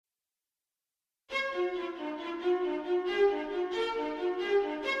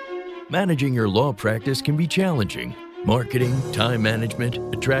Managing your law practice can be challenging. Marketing, time management,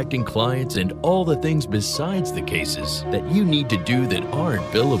 attracting clients, and all the things besides the cases that you need to do that aren't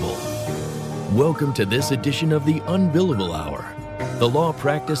billable. Welcome to this edition of the Unbillable Hour, the Law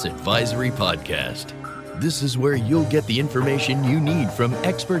Practice Advisory Podcast. This is where you'll get the information you need from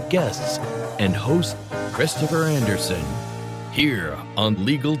expert guests and host Christopher Anderson, here on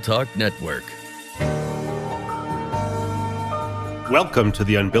Legal Talk Network. Welcome to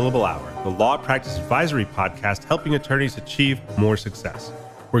the Unbillable Hour, the Law Practice Advisory Podcast helping attorneys achieve more success.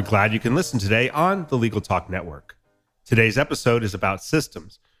 We're glad you can listen today on the Legal Talk Network. Today's episode is about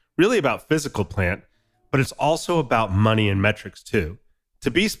systems, really about physical plant, but it's also about money and metrics too.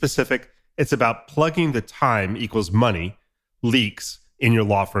 To be specific, it's about plugging the time equals money leaks in your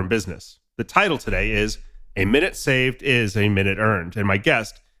law firm business. The title today is A Minute Saved is a Minute Earned, and my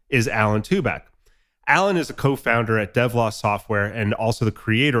guest is Alan Tuback. Alan is a co-founder at DevLaw Software and also the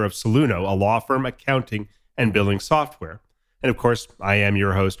creator of Soluno, a law firm accounting and billing software. And of course, I am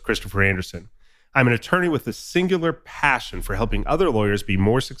your host, Christopher Anderson. I'm an attorney with a singular passion for helping other lawyers be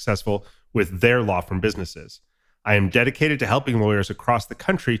more successful with their law firm businesses. I am dedicated to helping lawyers across the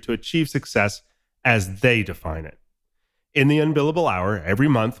country to achieve success as they define it. In the Unbillable Hour, every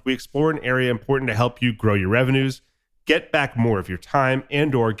month, we explore an area important to help you grow your revenues, get back more of your time,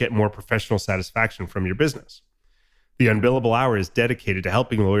 and/or get more professional satisfaction from your business. The Unbillable Hour is dedicated to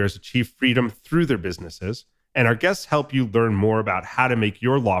helping lawyers achieve freedom through their businesses, and our guests help you learn more about how to make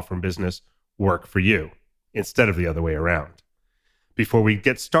your law firm business work for you, instead of the other way around. Before we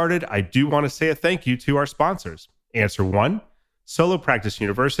get started, I do want to say a thank you to our sponsors, Answer One, Solo Practice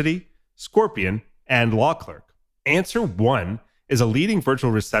University, Scorpion, and Law Clerk. Answer One is a leading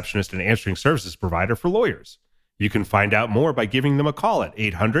virtual receptionist and answering services provider for lawyers. You can find out more by giving them a call at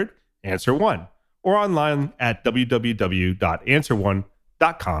 800-ANSWER1 or online at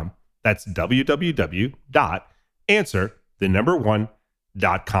www.answer1.com. That's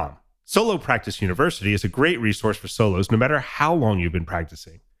www.answer1.com. Solo Practice University is a great resource for solos no matter how long you've been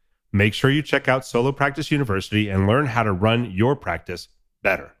practicing. Make sure you check out Solo Practice University and learn how to run your practice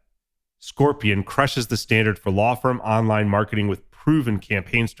better. Scorpion crushes the standard for law firm online marketing with proven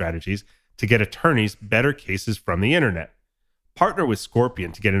campaign strategies to get attorneys better cases from the internet. Partner with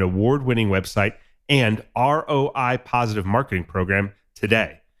Scorpion to get an award-winning website and ROI-positive marketing program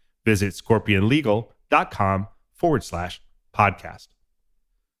today. Visit scorpionlegal.com/podcast.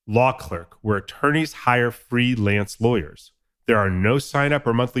 Law Clerk, where attorneys hire freelance lawyers. There are no sign-up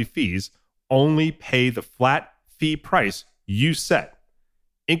or monthly fees, only pay the flat fee price you set.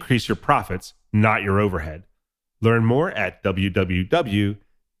 Increase your profits, not your overhead. Learn more at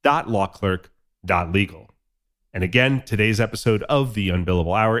www.lawclerk.legal. And again, today's episode of the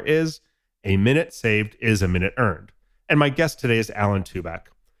Unbillable Hour is A Minute Saved is a Minute Earned. And my guest today is Alan Tuback.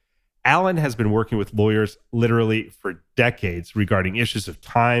 Alan has been working with lawyers literally for decades regarding issues of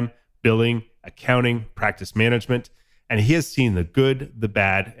time, billing, accounting, practice management, and he has seen the good, the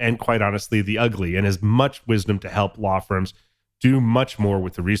bad, and quite honestly, the ugly, and has much wisdom to help law firms do much more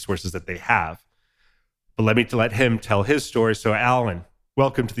with the resources that they have. But let him tell his story. So Alan,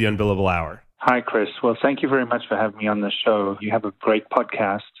 welcome to the Unbillable Hour. Hi, Chris. Well, thank you very much for having me on the show. You have a great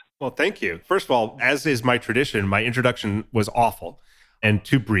podcast. Well, thank you. First of all, as is my tradition, my introduction was awful and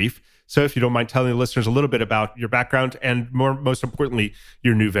too brief. So if you don't mind telling the listeners a little bit about your background and most importantly,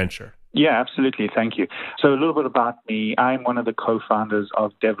 your new venture. Yeah, absolutely. Thank you. So a little bit about me. I'm one of the co-founders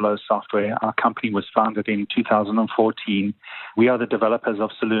of DevLaw Software. Our company was founded in 2014. We are the developers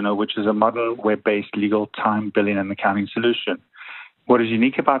of Soluno, which is a modern web-based legal time billing and accounting solution. What is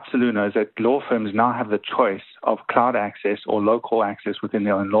unique about Soluno is that law firms now have the choice of cloud access or local access within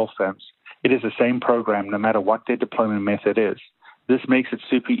their own law firms. It is the same program no matter what their deployment method is. This makes it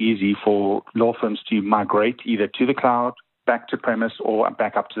super easy for law firms to migrate either to the cloud, back to premise, or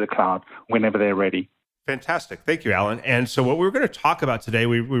back up to the cloud whenever they're ready. Fantastic. Thank you, Alan. And so what we were going to talk about today,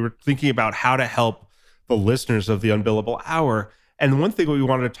 we were thinking about how to help the listeners of the Unbillable Hour. And one thing we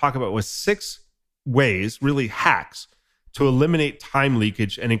wanted to talk about was 6 ways, really hacks, to eliminate time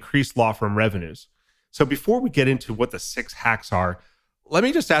leakage and increase law firm revenues. So before we get into what the 6 hacks are, let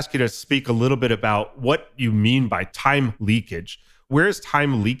me just ask you to speak a little bit about what you mean by time leakage. Where is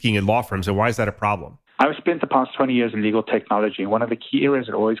time leaking in law firms and why is that a problem? I've spent the past 20 years in legal technology, and one of the key areas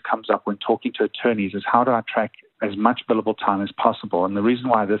that always comes up when talking to attorneys is how do I track as much billable time as possible? And the reason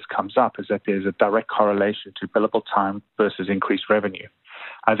why this comes up is that there's a direct correlation to billable time versus increased revenue.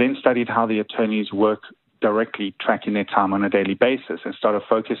 I then studied how the attorneys work directly tracking their time on a daily basis and started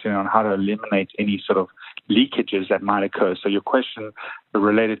focusing on how to eliminate any sort of leakages that might occur. So your question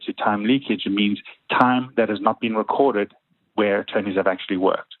related to time leakage means time that has not been recorded where attorneys have actually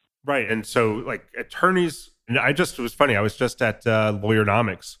worked. Right. And so like attorneys, and it was funny. I was just at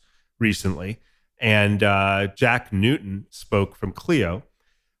Lawyeronomics recently, and Jack Newton spoke from Clio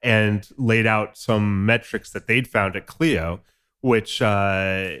and laid out some metrics that they'd found at Clio, which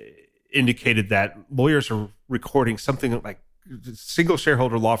indicated that lawyers are recording something like single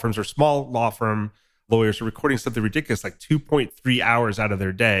shareholder law firms or small law firm lawyers are recording something ridiculous, like 2.3 hours out of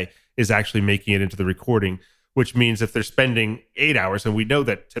their day is actually making it into the recording, which means if they're spending 8 hours, and we know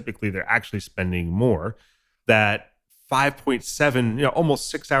that typically they're actually spending more, that 5.7, almost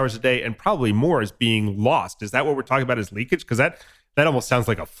 6 hours a day and probably more is being lost. Is that what we're talking about as leakage? Because that almost sounds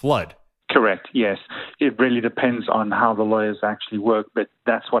like a flood. Correct, yes. It really depends on how the lawyers actually work, but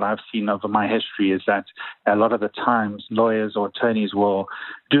that's what I've seen over my history is that a lot of the times lawyers or attorneys will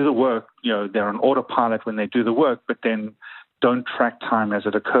do the work, they're on autopilot when they do the work, but then don't track time as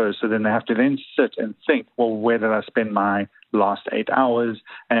it occurs. So then they have to then sit and think, well, where did I spend my last 8 hours?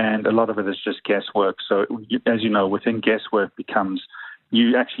 And a lot of it is just guesswork. So as you know, within guesswork becomes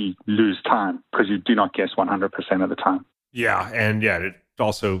you actually lose time because you do not guess 100% of the time. Yeah. And it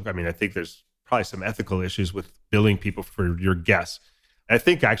also, I think there's probably some ethical issues with billing people for your guess. I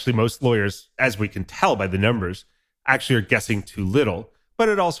think actually most lawyers, as we can tell by the numbers, actually are guessing too little, but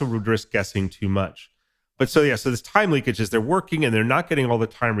it also would risk guessing too much. But so this time leakage is they're working and they're not getting all the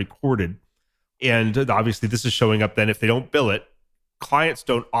time recorded. And obviously this is showing up then if they don't bill it. Clients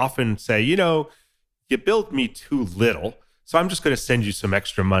don't often say, you billed me too little, so I'm just going to send you some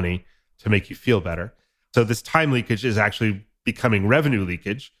extra money to make you feel better. So this time leakage is actually becoming revenue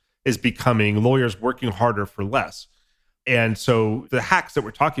leakage, is becoming lawyers working harder for less. And so the hacks that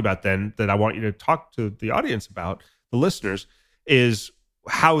we're talking about then that I want you to talk to the audience about, the listeners, is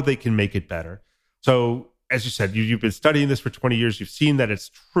how they can make it better. So as you said, you've been studying this for 20 years. You've seen that it's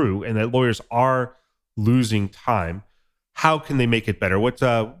true and that lawyers are losing time. How can they make it better? Let's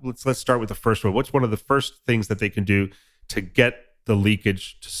start with the first one. What's one of the first things that they can do to get the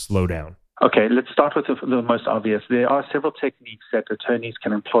leakage to slow down? Okay, let's start with the most obvious. There are several techniques that attorneys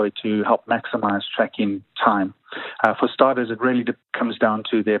can employ to help maximize tracking time. For starters, it really comes down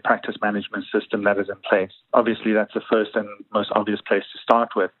to their practice management system that is in place. Obviously, that's the first and most obvious place to start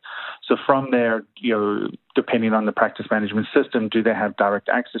with. So from there, depending on the practice management system, do they have direct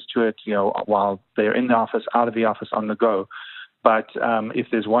access to it, while they're in the office, out of the office, on the go? But if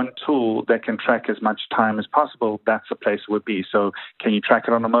there's one tool that can track as much time as possible, that's the place it would be. So can you track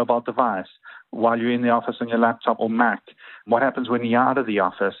it on a mobile device while you're in the office on your laptop or Mac? What happens when you're out of the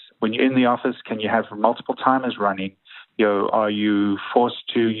office? When you're in the office, can you have multiple timers running? Are you forced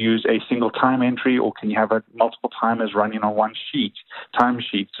to use a single time entry, or can you have multiple timers running on one time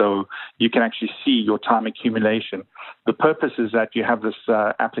sheet, so you can actually see your time accumulation? The purpose is that you have this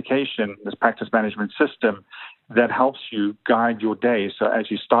application, this practice management system, that helps you guide your day. So as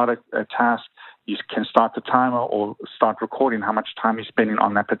you start a task, you can start the timer or start recording how much time you're spending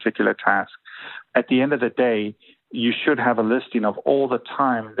on that particular task. At the end of the day, you should have a listing of all the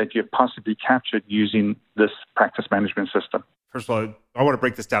time that you've possibly captured using this practice management system. First of all, I want to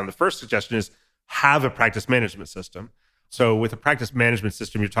break this down. The first suggestion is have a practice management system. So with a practice management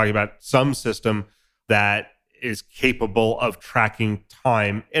system, you're talking about some system that is capable of tracking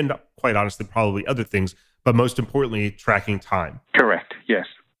time and, quite honestly, probably other things, but most importantly, tracking time. Correct, yes.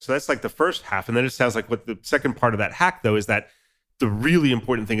 So that's like the first half. And then it sounds like what the second part of that hack, though, is that the really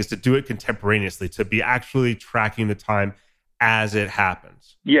important thing is to do it contemporaneously, to be actually tracking the time as it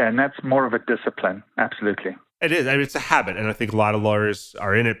happens. Yeah, and that's more of a discipline. Absolutely. It is. It's a habit. And I think a lot of lawyers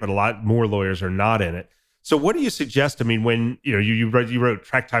are in it, but a lot more lawyers are not in it. So what do you suggest? When you wrote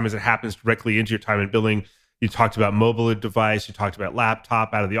track time as it happens directly into your time and billing, you talked about mobile device, you talked about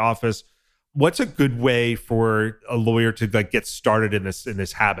laptop out of the office. What's a good way for a lawyer to get started in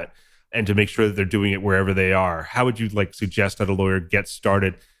this habit and to make sure that they're doing it wherever they are? How would you suggest that a lawyer get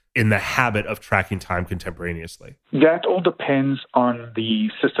started in the habit of tracking time contemporaneously? That all depends on the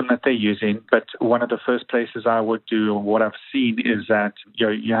system that they're using. But one of the first places I would do, what I've seen, is that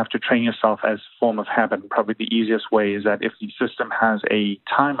you have to train yourself as a form of habit. Probably the easiest way is that if the system has a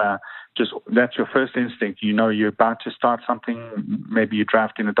timer, that's your first instinct. You're about to start something. Maybe you're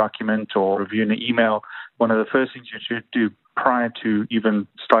drafting a document or reviewing an email. One of the first things you should do prior to even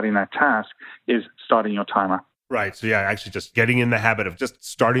starting that task is starting your timer. Right. So actually just getting in the habit of just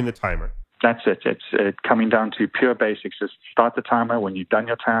starting the timer. That's it. It's coming down to pure basics. Just start the timer. When you've done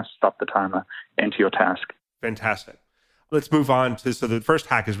your task, stop the timer, enter your task. Fantastic. Let's move on so the first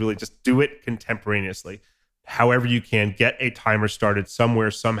hack is really just do it contemporaneously. However you can, get a timer started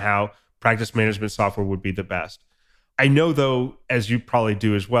somewhere, somehow. Practice management software would be the best. I know, though, as you probably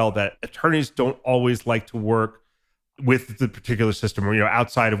do as well, that attorneys don't always like to work with the particular system, or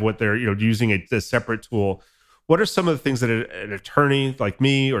outside of what they're using a separate tool. What are some of the things that an attorney like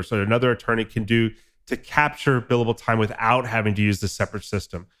me or another attorney can do to capture billable time without having to use this separate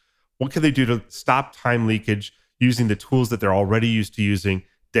system? What can they do to stop time leakage using the tools that they're already used to using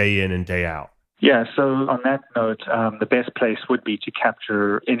day in and day out? Yeah, so on that note, the best place would be to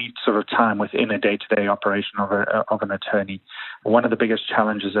capture any sort of time within a day-to-day operation of an attorney. One of the biggest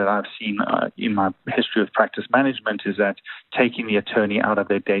challenges that I've seen in my history of practice management is that taking the attorney out of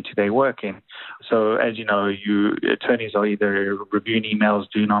their day-to-day working. So as you know, attorneys are either reviewing emails,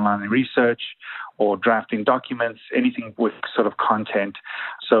 doing online research, or drafting documents, anything with sort of content.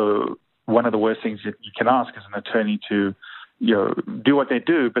 So one of the worst things that you can ask as an attorney to do what they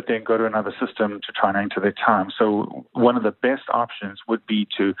do, but then go to another system to try and enter their time. So one of the best options would be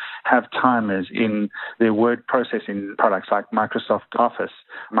to have timers in their word processing products like Microsoft Office,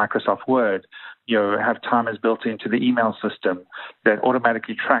 Microsoft Word, have timers built into the email system that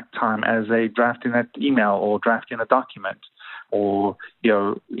automatically track time as they draft in that email or draft in a document. Or,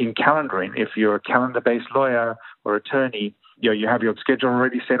 in calendaring, if you're a calendar-based lawyer or attorney, you have your schedule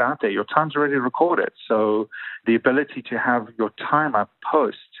already set out there. Your time's already recorded. So the ability to have your timer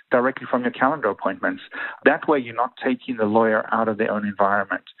post directly from your calendar appointments, that way you're not taking the lawyer out of their own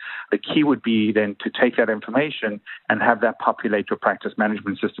environment. The key would be then to take that information and have that populate your practice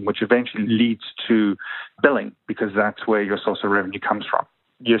management system, which eventually leads to billing, because that's where your source of revenue comes from.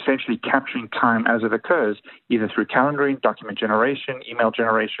 You're essentially capturing time as it occurs, either through calendaring, document generation, email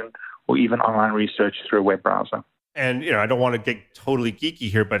generation, or even online research through a web browser. And, I don't want to get totally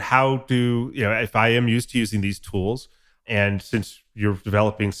geeky here, but how do, if I am used to using these tools, and since you're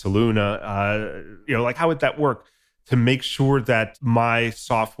developing Soluna, how would that work to make sure that my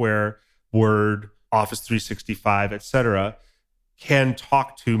software, Word, Office 365, et cetera, can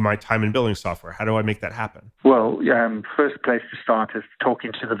talk to my time and billing software? How do I make that happen? Well, first place to start is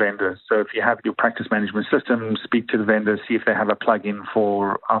talking to the vendors. So if you have your practice management system, speak to the vendors, see if they have a plugin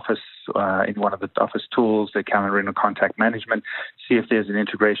for Office in one of the Office tools, their calendaring or contact management. See if there's an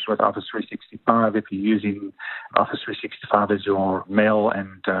integration with Office 365, if you're using Office 365 as your mail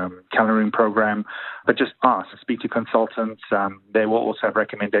and calendaring program. But just ask, speak to consultants. They will also have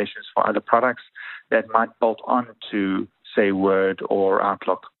recommendations for other products that might bolt on to, say, Word or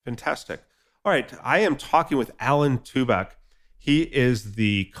Outlook. Fantastic. All right. I am talking with Alan Tuback. He is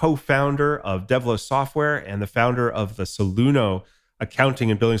the co-founder of Devlo Software and the founder of the Soluna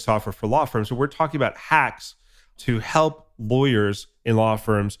accounting and billing software for law firms. So we're talking about hacks to help lawyers in law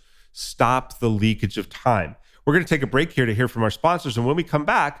firms stop the leakage of time. We're going to take a break here to hear from our sponsors. And when we come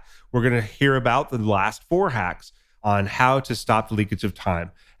back, we're going to hear about the last 4 hacks on how to stop the leakage of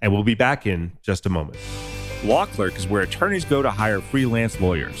time. And we'll be back in just a moment. Law Clerk is where attorneys go to hire freelance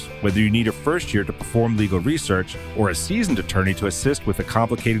lawyers. Whether you need a first year to perform legal research or a seasoned attorney to assist with a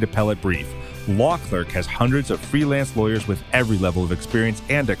complicated appellate brief, Law Clerk has hundreds of freelance lawyers with every level of experience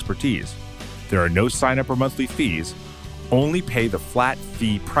and expertise. There are no sign-up or monthly fees. Only pay the flat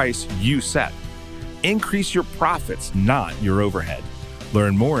fee price you set. Increase your profits, not your overhead.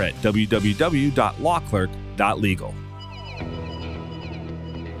 Learn more at www.lawclerk.legal.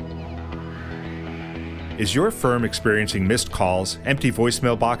 Is your firm experiencing missed calls, empty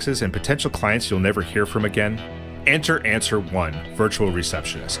voicemail boxes, and potential clients you'll never hear from again? Enter Answer One virtual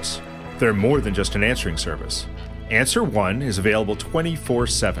receptionists. They're more than just an answering service. Answer One is available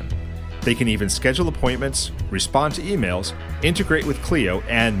 24/7. They can even schedule appointments, respond to emails, integrate with Clio,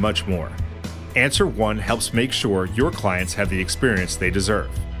 and much more. Answer One helps make sure your clients have the experience they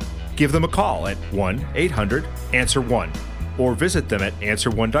deserve. Give them a call at 1-800-ANSWER1 or visit them at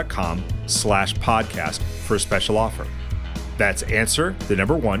answer1.com/podcast for a special offer. That's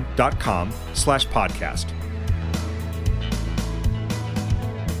answer1.com/podcast.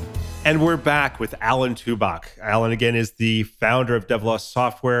 And we're back with Alan Tuback. Alan, again, is the founder of Devlo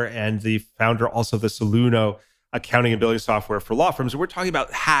Software and the founder also of the Soluna accounting and billing software for law firms. And we're talking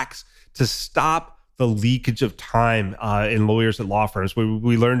about hacks to stop the leakage of time in lawyers at law firms.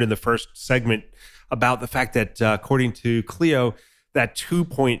 We learned in the first segment about the fact that according to Clio, that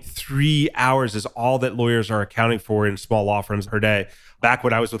 2.3 hours is all that lawyers are accounting for in small law firms per day. Back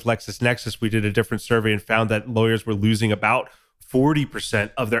when I was with LexisNexis, we did a different survey and found that lawyers were losing about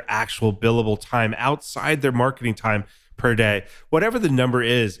 40% of their actual billable time outside their marketing time per day. Whatever the number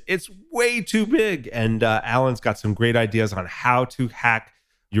is, it's way too big. And Alan's got some great ideas on how to hack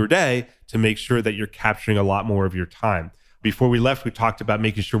your day to make sure that you're capturing a lot more of your time. Before we left, we talked about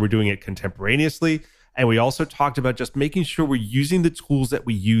making sure we're doing it contemporaneously And we also talked about just making sure we're using the tools that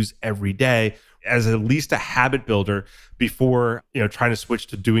we use every day as at least a habit builder before, trying to switch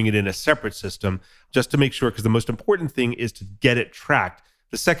to doing it in a separate system, just to make sure, because the most important thing is to get it tracked.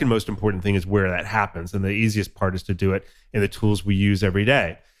 The second most important thing is where that happens. And the easiest part is to do it in the tools we use every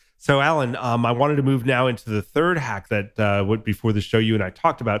day. So, Alan, I wanted to move now into the third hack that before the show you and I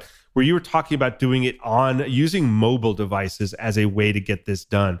talked about, where you were talking about doing it on using mobile devices as a way to get this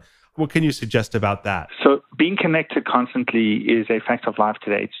done. What can you suggest about that? So being connected constantly is a fact of life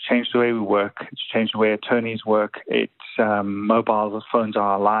today. It's changed the way we work. It's changed the way attorneys work. It's mobile phones are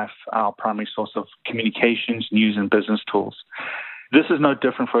our life, our primary source of communications, news, and business tools. This is no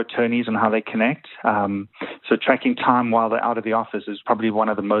different for attorneys and how they connect. So tracking time while they're out of the office is probably one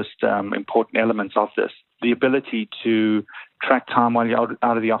of the most important elements of this. The ability to track time while you're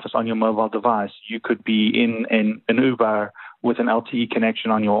out of the office on your mobile device. You could be in an Uber with an LTE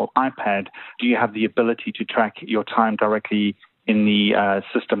connection on your iPad. Do you have the ability to track your time directly in the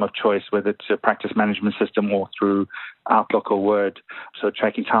system of choice, whether it's a practice management system or through Outlook or Word? So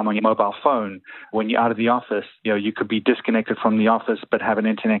tracking time on your mobile phone. When you're out of the office, you could be disconnected from the office but have an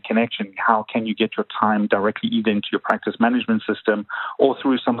internet connection. How can you get your time directly either into your practice management system or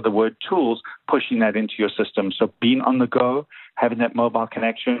through some of the Word tools, pushing that into your system? So being on the go, having that mobile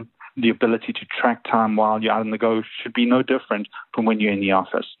connection, the ability to track time while you're out on the go should be no different from when you're in the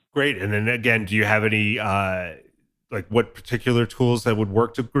office. Great. And then again, do you have any what particular tools that would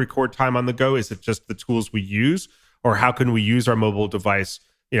work to record time on the go? Is it just the tools we use, or how can we use our mobile device?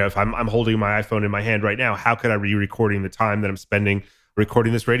 If I'm holding my iPhone in my hand right now, how could I be recording the time that I'm spending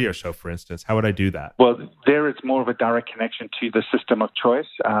recording this radio show, for instance? How would I do that? Well, there it's more of a direct connection to the system of choice,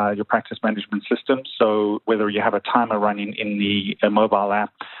 your practice management system. So whether you have a timer running in the mobile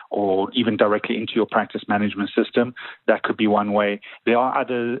app or even directly into your practice management system, that could be one way. There are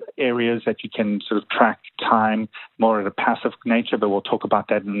other areas that you can sort of track time more at a passive nature, but we'll talk about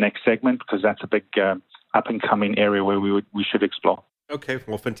that in the next segment because that's a big up-and-coming area where we should explore. Okay,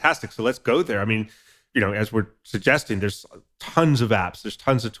 well, fantastic. So let's go there. I mean, as we're suggesting, there's tons of apps, there's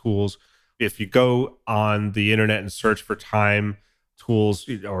tons of tools. If you go on the internet and search for time tools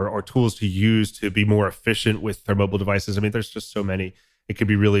or tools to use to be more efficient with their mobile devices, I mean, there's just so many. It can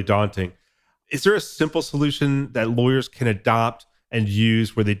be really daunting. Is there a simple solution that lawyers can adopt and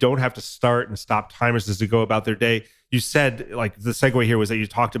use where they don't have to start and stop timers as they go about their day? You said, the segue here was that you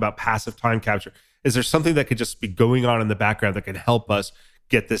talked about passive time capture. Is there something that could just be going on in the background that can help us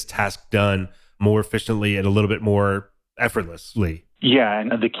get this task done more efficiently and a little bit more effortlessly? Yeah,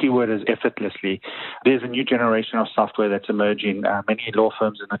 and the key word is effortlessly. There's a new generation of software that's emerging. Many law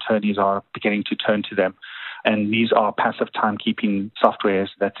firms and attorneys are beginning to turn to them. And these are passive timekeeping softwares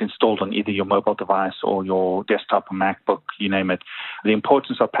that's installed on either your mobile device or your desktop or MacBook, you name it. The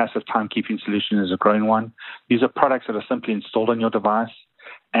importance of passive timekeeping solutions is a growing one. These are products that are simply installed on your device,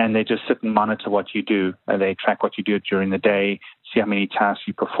 and they just sit and monitor what you do. They track what you do during the day, see how many tasks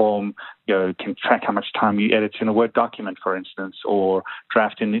you perform, can track how much time you edit in a Word document, for instance, or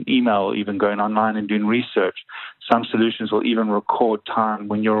draft in an email, even going online and doing research. Some solutions will even record time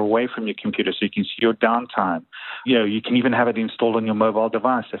when you're away from your computer so you can see your downtime. You can even have it installed on your mobile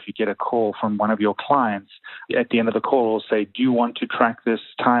device. If you get a call from one of your clients, at the end of the call, it'll say, do you want to track this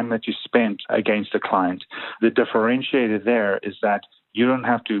time that you spent against a client? The differentiator there is that you don't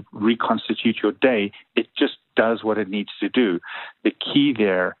have to reconstitute your day. It just does what it needs to do. The key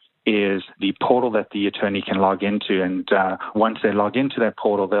there is the portal that the attorney can log into. And once they log into that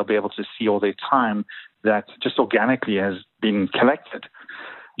portal, they'll be able to see all their time that just organically has been collected.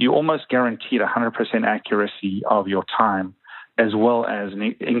 You almost guaranteed 100% accuracy of your time as well as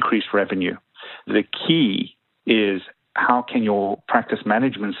an increased revenue. The key is how can your practice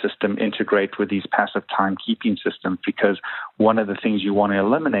management system integrate with these passive timekeeping systems? Because one of the things you want to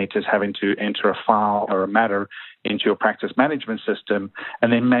eliminate is having to enter a file or a matter into your practice management system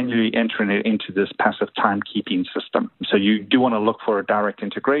and then manually entering it into this passive timekeeping system. So you do want to look for a direct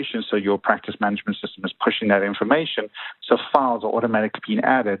integration so your practice management system is pushing that information so files are automatically being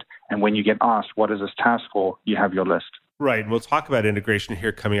added, and when you get asked, what is this task for, you have your list. Right. We'll talk about integration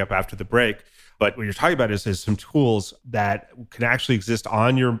here coming up after the break. But what you're talking about is some tools that can actually exist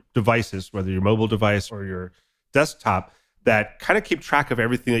on your devices, whether your mobile device or your desktop, that kind of keep track of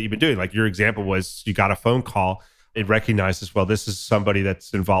everything that you've been doing. Like your example was you got a phone call. It recognizes, well, this is somebody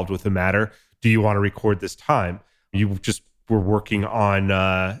that's involved with the matter. Do you want to record this time? You just were working on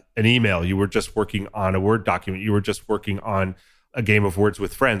an email. You were just working on a Word document. You were just working on a game of Words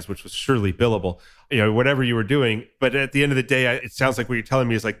with Friends, which was surely billable, whatever you were doing. But at the end of the day, it sounds like what you're telling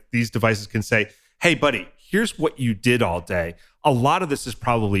me is like these devices can say, hey, buddy, here's what you did all day. A lot of this is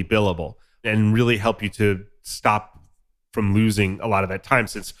probably billable, and really help you to stop from losing a lot of that time,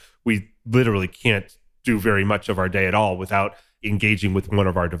 since we literally can't do very much of our day at all without engaging with one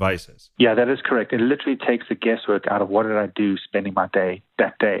of our devices. Yeah, that is correct. It literally takes the guesswork out of what did I do spending my day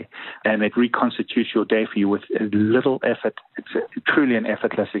that day. And it reconstitutes your day for you with little effort. It's truly an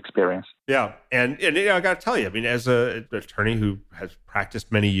effortless experience. Yeah. And I got to tell you, I mean, as an attorney who has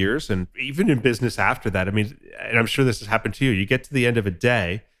practiced many years and even in business after that, I mean, and I'm sure this has happened to you, you get to the end of a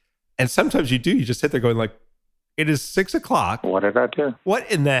day and sometimes you just sit there going like, it is 6 o'clock. What did I do? What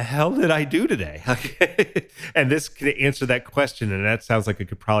in the hell did I do today? And this can answer that question. And that sounds like it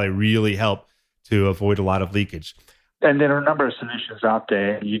could probably really help to avoid a lot of leakage. And there are a number of solutions out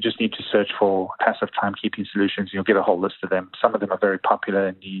there. You just need to search for passive timekeeping solutions. You'll get a whole list of them. Some of them are very popular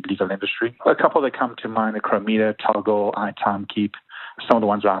in the legal industry. A couple that come to mind are Chrometa, Toggle, iTimekeep, some of the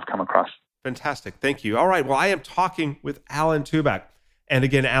ones I've come across. Fantastic. Thank you. All right. Well, I am talking with Alan Tuback. And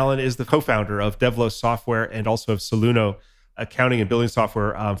again, Alan is the co-founder of Devlo Software and also of Soluno accounting and billing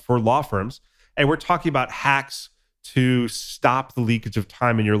software for law firms. And we're talking about hacks to stop the leakage of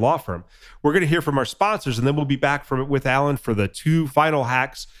time in your law firm. We're going to hear from our sponsors, and then we'll be back with Alan for the 2 final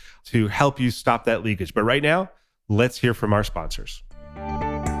hacks to help you stop that leakage. But right now, let's hear from our sponsors.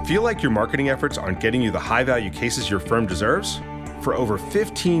 Feel like your marketing efforts aren't getting you the high-value cases your firm deserves? For over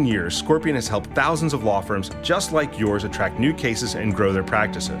 15 years, Scorpion has helped thousands of law firms just like yours attract new cases and grow their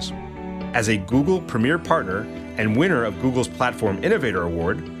practices. As a Google Premier Partner and winner of Google's Platform Innovator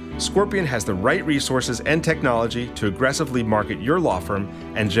Award, Scorpion has the right resources and technology to aggressively market your law firm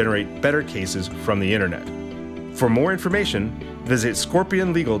and generate better cases from the internet. For more information, visit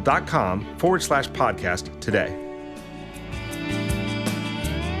scorpionlegal.com/podcast today.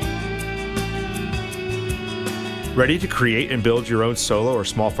 Ready to create and build your own solo or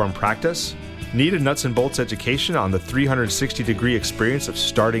small firm practice? Need a nuts and bolts education on the 360-degree experience of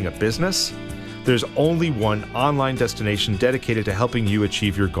starting a business? There's only one online destination dedicated to helping you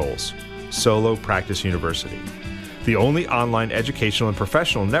achieve your goals, Solo Practice University. The only online educational and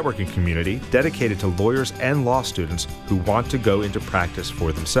professional networking community dedicated to lawyers and law students who want to go into practice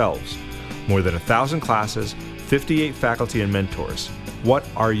for themselves. More than 1,000 classes, 58 faculty and mentors. What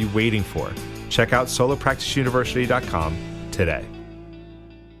are you waiting for? Check out solopracticeuniversity.com today.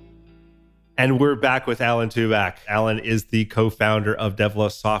 And we're back with Alan Tuback. Alan is the co-founder of Devlo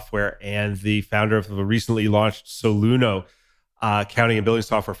Software and the founder of the recently launched Soluno accounting and billing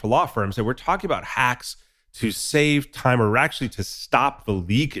software for law firms. And we're talking about hacks to save time, or actually to stop the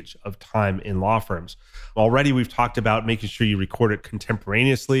leakage of time in law firms. Already we've talked about making sure you record it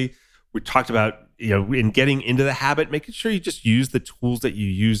contemporaneously. We talked about, in getting into the habit, making sure you just use the tools that you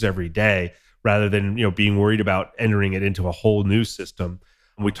use every day, rather than being worried about entering it into a whole new system.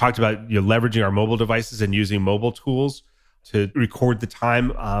 We talked about leveraging our mobile devices and using mobile tools to record the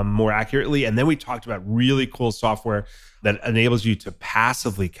time more accurately. And then we talked about really cool software that enables you to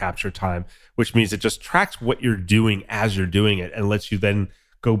passively capture time, which means it just tracks what you're doing as you're doing it and lets you then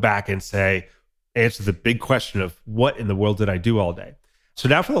go back and answer the big question of what in the world did I do all day? So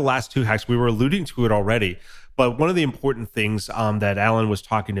now for the last 2 hacks, we were alluding to it already, but one of the important things that Alan was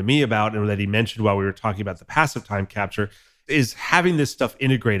talking to me about and that he mentioned while we were talking about the passive time capture is having this stuff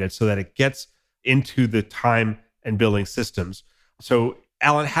integrated so that it gets into the time and billing systems. So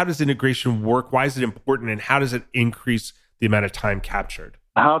Alan, how does integration work? Why is it important? And how does it increase the amount of time captured?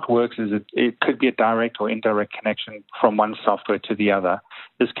 How it works is it could be a direct or indirect connection from one software to the other.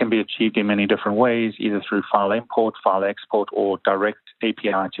 This can be achieved in many different ways, either through file import, file export, or direct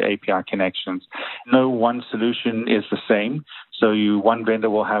API to API connections. No one solution is the same. So one vendor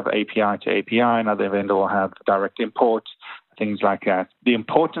will have API to API, another vendor will have direct import, things like that. The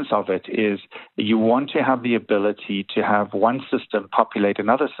importance of it is you want to have the ability to have one system populate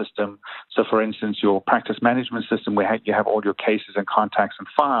another system. So, for instance, your practice management system where you have all your cases and contacts and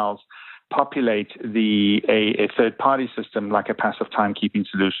files, populate a third-party system like a passive timekeeping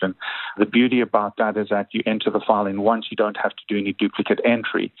solution. The beauty about that is that you enter the file in once, you don't have to do any duplicate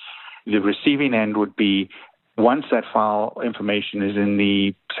entry. The receiving end would be once that file information is in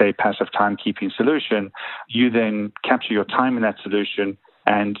the, say, passive timekeeping solution, you then capture your time in that solution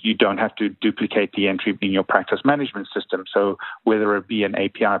and you don't have to duplicate the entry in your practice management system. So whether it be an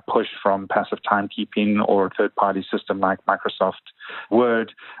API push from passive timekeeping or a third-party system like Microsoft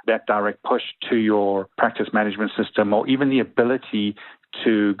Word, that direct push to your practice management system, or even the ability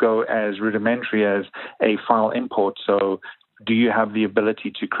to go as rudimentary as a file import. So do you have the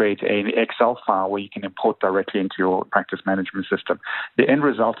ability to create an Excel file where you can import directly into your practice management system? The end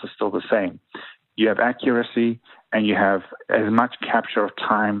results are still the same. You have accuracy and you have as much capture of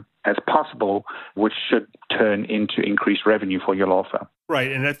time as possible, which should turn into increased revenue for your law firm. Right.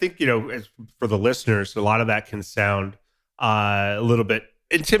 And I think, as for the listeners, a lot of that can sound a little bit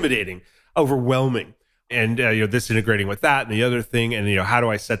intimidating, overwhelming. And, this integrating with that and the other thing. And, how do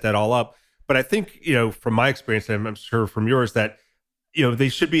I set that all up? But I think, from my experience, and I'm sure from yours, that, they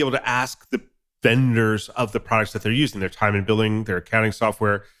should be able to ask the vendors of the products that they're using, their time and billing, their accounting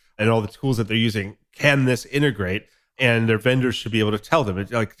software, and all the tools that they're using. Can this integrate? And their vendors should be able to tell them.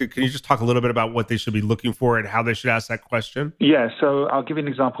 Can you just talk a little bit about what they should be looking for and how they should ask that question? Yeah, so I'll give you an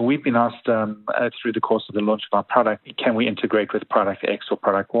example. We've been asked through the course of the launch of our product, can we integrate with product X or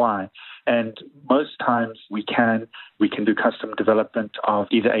product Y? And most times we can do custom development of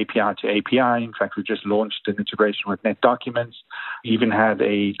either API to API. In fact, we just launched an integration with NetDocuments. We even had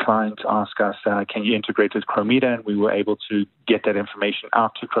a client ask us, can you integrate with Chromita? And we were able to get that information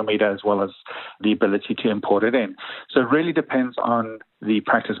out to Chromita as well as the ability to import it in. So it really depends on the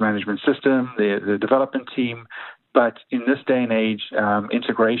practice management system, the development team. But in this day and age,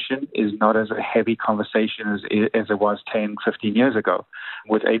 integration is not as a heavy conversation as it was 10, 15 years ago.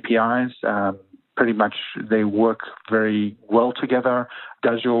 With APIs, pretty much they work very well together.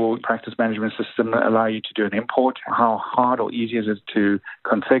 Does your practice management system allow you to do an import? How hard or easy is it to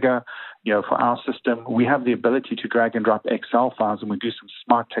configure? For our system, we have the ability to drag and drop Excel files, and we do some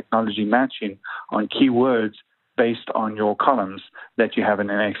smart technology matching on keywords based on your columns that you have in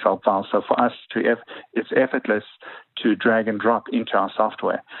an Excel file. So for us, it's effortless to drag and drop into our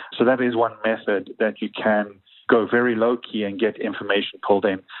software. So that is one method that you can go very low key and get information pulled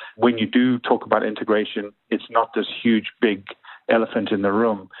in. When you do talk about integration, it's not this huge, big elephant in the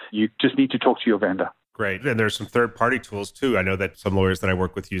room. You just need to talk to your vendor. Great. And there's some third-party tools too. I know that some lawyers that I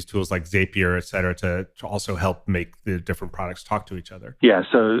work with use tools like Zapier, et cetera, to also help make the different products talk to each other. Yeah.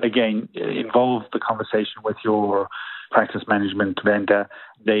 So again, involve the conversation with your practice management vendor.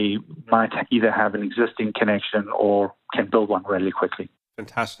 They might either have an existing connection or can build one really quickly.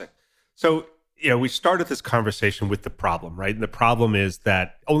 Fantastic. So, we started this conversation with the problem, right? And the problem is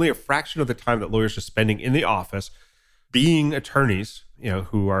that only a fraction of the time that lawyers are spending in the office being attorneys,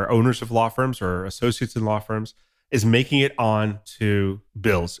 who are owners of law firms or associates in law firms, is making it on to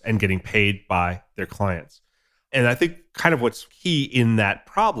bills and getting paid by their clients. And I think kind of what's key in that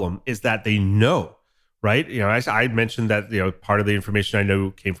problem is that they know, right? I mentioned that, part of the information I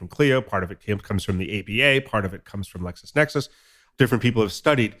know came from Clio, part of it comes from the ABA, part of it comes from LexisNexis. Different people have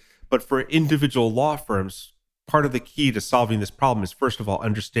studied. But for individual law firms, part of the key to solving this problem is, first of all,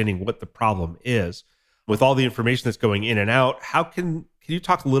 understanding what the problem is. With all the information that's going in and out, can you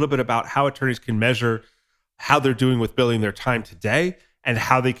talk a little bit about how attorneys can measure how they're doing with billing their time today and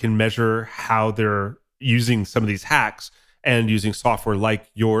how they can measure how they're using some of these hacks and using software like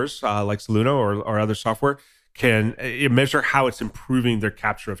yours, like Soluna or other software, can measure how it's improving their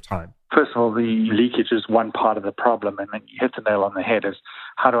capture of time? First of all, the leakage is one part of the problem, and then you hit the nail on the head is,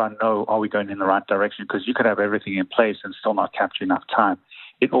 how do I know, are we going in the right direction? Because you could have everything in place and still not capture enough time.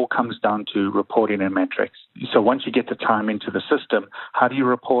 It all comes down to reporting and metrics. So once you get the time into the system, how do you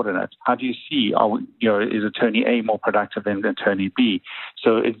report on it? How do you see, is attorney A more productive than attorney B?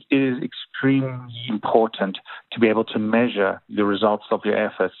 So it is extremely important to be able to measure the results of your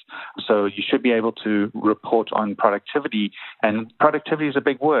efforts. So you should be able to report on productivity, and productivity is a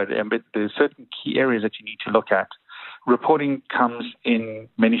big word, but there's certain key areas that you need to look at. Reporting comes in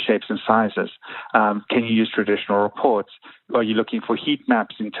many shapes and sizes. Can you use traditional reports? Are you looking for heat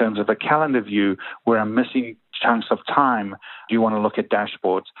maps in terms of a calendar view where I'm missing chunks of time? Do you want to look at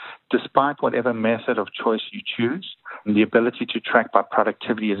dashboards? Despite whatever method of choice you choose, the ability to track by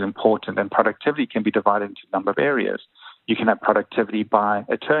productivity is important, and productivity can be divided into a number of areas. You can have productivity by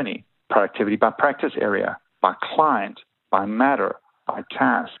attorney, productivity by practice area, by client, by matter, by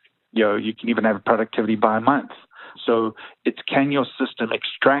task. You can even have productivity by month. So can your system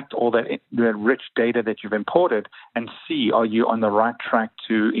extract all that rich data that you've imported and see, are you on the right track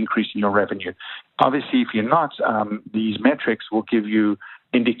to increasing your revenue? Obviously, if you're not, these metrics will give you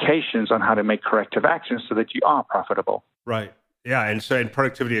indications on how to make corrective actions so that you are profitable. Right. Yeah. And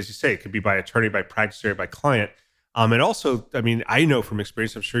productivity, as you say, it could be by attorney, by practice area, by client. And also, I know from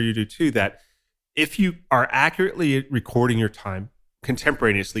experience, I'm sure you do too, that if you are accurately recording your time,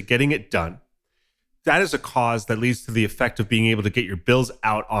 contemporaneously getting it done, that is a cause that leads to the effect of being able to get your bills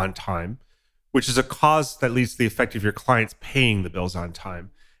out on time, which is a cause that leads to the effect of your clients paying the bills on time.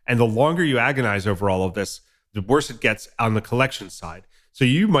 And the longer you agonize over all of this, the worse it gets on the collection side. So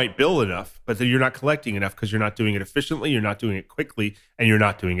you might bill enough, but then you're not collecting enough because you're not doing it efficiently, you're not doing it quickly, and you're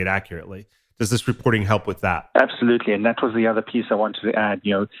not doing it accurately. Does this reporting help with that? Absolutely. And that was the other piece I wanted to add.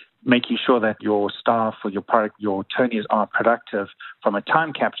 making sure that your staff or your attorneys are productive from a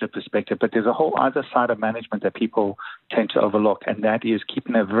time capture perspective. But there's a whole other side of management that people tend to overlook, and that is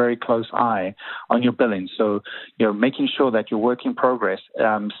keeping a very close eye on your billing. So, making sure that your work in progress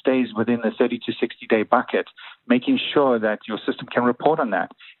stays within the 30 to 60 day bucket, making sure that your system can report on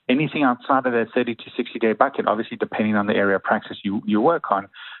that. Anything outside of that 30 to 60 day bucket, obviously depending on the area of practice you work on,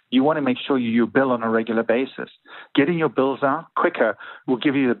 you want to make sure you bill on a regular basis. Getting your bills out quicker will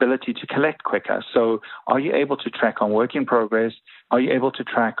give you the ability to collect quicker. So are you able to track on work in progress? Are you able to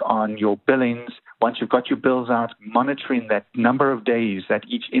track on your billings? Once you've got your bills out, monitoring that number of days that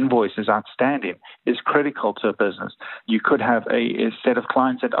each invoice is outstanding is critical to a business. You could have a set of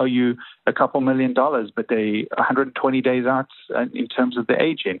clients that owe you a couple $1 million, but they 120 days out in terms of the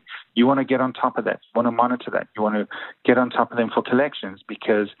aging. You want to get on top of that. You want to monitor that. You want to get on top of them for collections,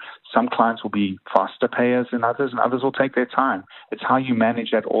 because some clients will be faster payers than others, and others will take their time. It's how you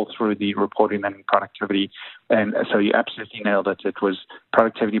manage that all through the reporting and productivity. And so you absolutely nailed it. It was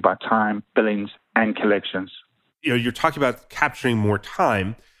productivity by time, billings, and collections. You're talking about capturing more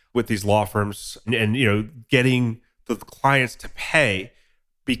time with these law firms and getting the clients to pay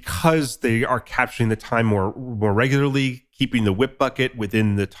because they are capturing the time more regularly, keeping the WIP bucket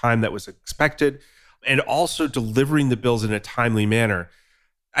within the time that was expected, and also delivering the bills in a timely manner.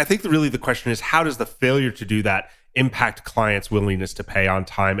 I think really the question is, how does the failure to do that impact clients' willingness to pay on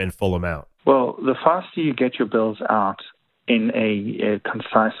time and full amount? Well, the faster you get your bills out in a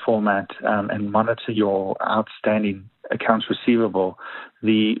concise format and monitor your outstanding accounts receivable,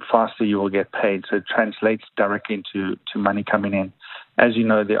 the faster you will get paid. So it translates directly into money coming in. As you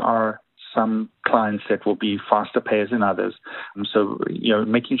know, there are some clients that will be faster payers than others. So,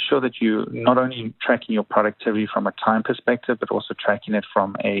 making sure that you not only tracking your productivity from a time perspective, but also tracking it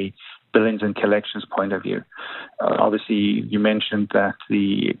from a billings and collections point of view. Obviously, you mentioned that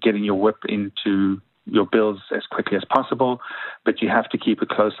getting your WIP into your bills as quickly as possible, but you have to keep a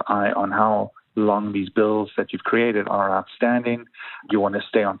close eye on how long these bills that you've created are outstanding. You want to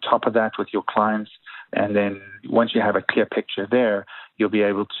stay on top of that with your clients. And then once you have a clear picture there, you'll be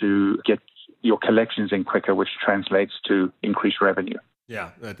able to get your collections in quicker, which translates to increased revenue. Yeah,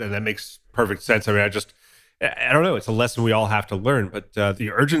 that makes perfect sense. I mean, I don't know, it's a lesson we all have to learn, but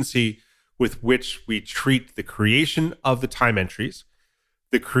the urgency with which we treat the creation of the time entries,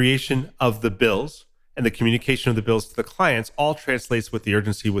 the creation of the bills, and the communication of the bills to the clients all translates with the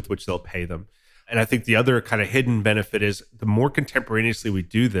urgency with which they'll pay them. And I think the other kind of hidden benefit is the more contemporaneously we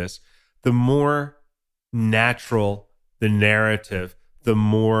do this, the more natural the narrative, the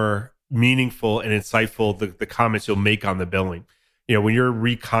more meaningful and insightful the comments you'll make on the billing. When you're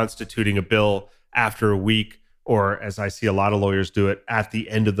reconstituting a bill after a week, or as I see a lot of lawyers do it, at the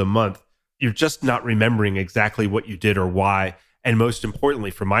end of the month, you're just not remembering exactly what you did or why. And most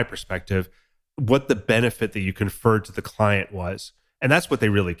importantly, from my perspective, what the benefit that you conferred to the client was. And that's what they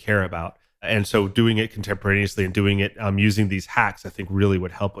really care about. And so doing it contemporaneously and doing it using these hacks, I think really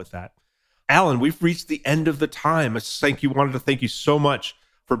would help with that. Alan, we've reached the end of the time. Wanted to thank you so much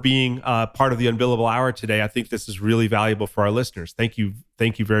for being part of the Unbillable Hour today. I think this is really valuable for our listeners. Thank you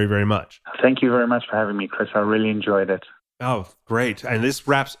very, very much. Thank you very much for having me, Chris. I really enjoyed it. Oh, great. And this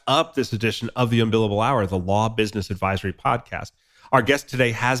wraps up this edition of the Unbillable Hour, the Law Business Advisory Podcast. Our guest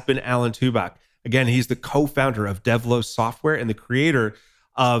today has been Alan Tuback. Again, he's the co-founder of Devlo Software and the creator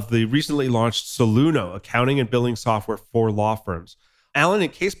of the recently launched Soluno, accounting and billing software for law firms. Alan, in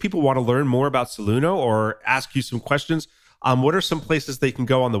case people want to learn more about Soluno or ask you some questions, what are some places they can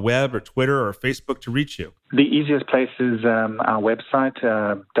go on the web or Twitter or Facebook to reach you? The easiest place is our website,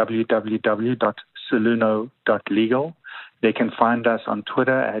 www.soluno.legal. They can find us on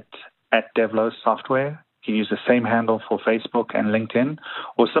Twitter at Devlo Software. You can use the same handle for Facebook and LinkedIn,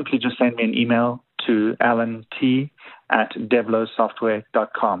 or simply just send me an email to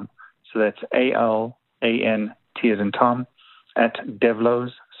alant@devlosoftware.com. So that's ALANT as in Tom, at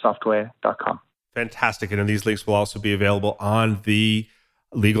devlosoftware.com. Fantastic. And these links will also be available on the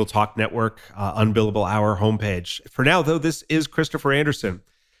Legal Talk Network Unbillable Hour homepage. For now, though, this is Christopher Anderson,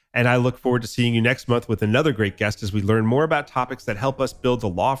 and I look forward to seeing you next month with another great guest as we learn more about topics that help us build the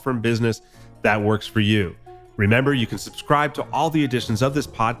law firm business that works for you. Remember, you can subscribe to all the editions of this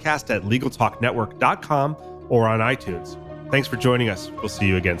podcast at LegalTalkNetwork.com or on iTunes. Thanks for joining us. We'll see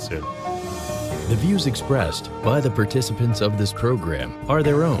you again soon. The views expressed by the participants of this program are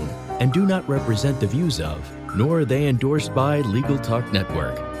their own and do not represent the views of, nor are they endorsed by Legal Talk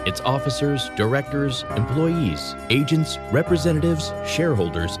Network, its officers, directors, employees, agents, representatives,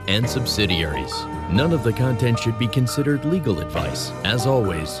 shareholders, and subsidiaries. None of the content should be considered legal advice. As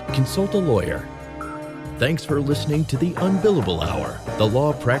always, consult a lawyer. Thanks for listening to the Unbillable Hour, the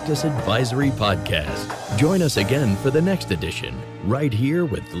Law Practice Advisory Podcast. Join us again for the next edition, right here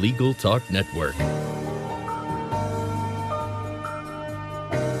with Legal Talk Network.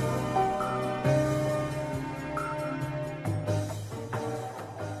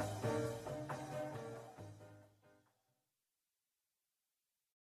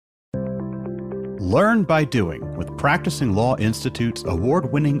 Learn by doing with Practicing Law Institute's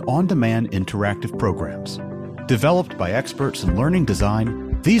award-winning on-demand interactive programs. Developed by experts in learning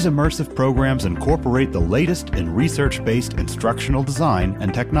design, these immersive programs incorporate the latest in research-based instructional design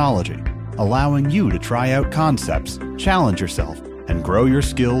and technology, allowing you to try out concepts, challenge yourself, and grow your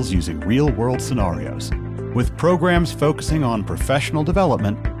skills using real-world scenarios. With programs focusing on professional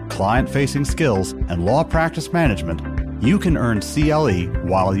development, client-facing skills, and law practice management, you can earn CLE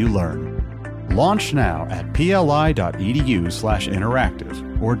while you learn. Launch now at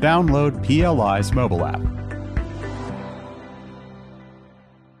pli.edu/interactive or download PLI's mobile app.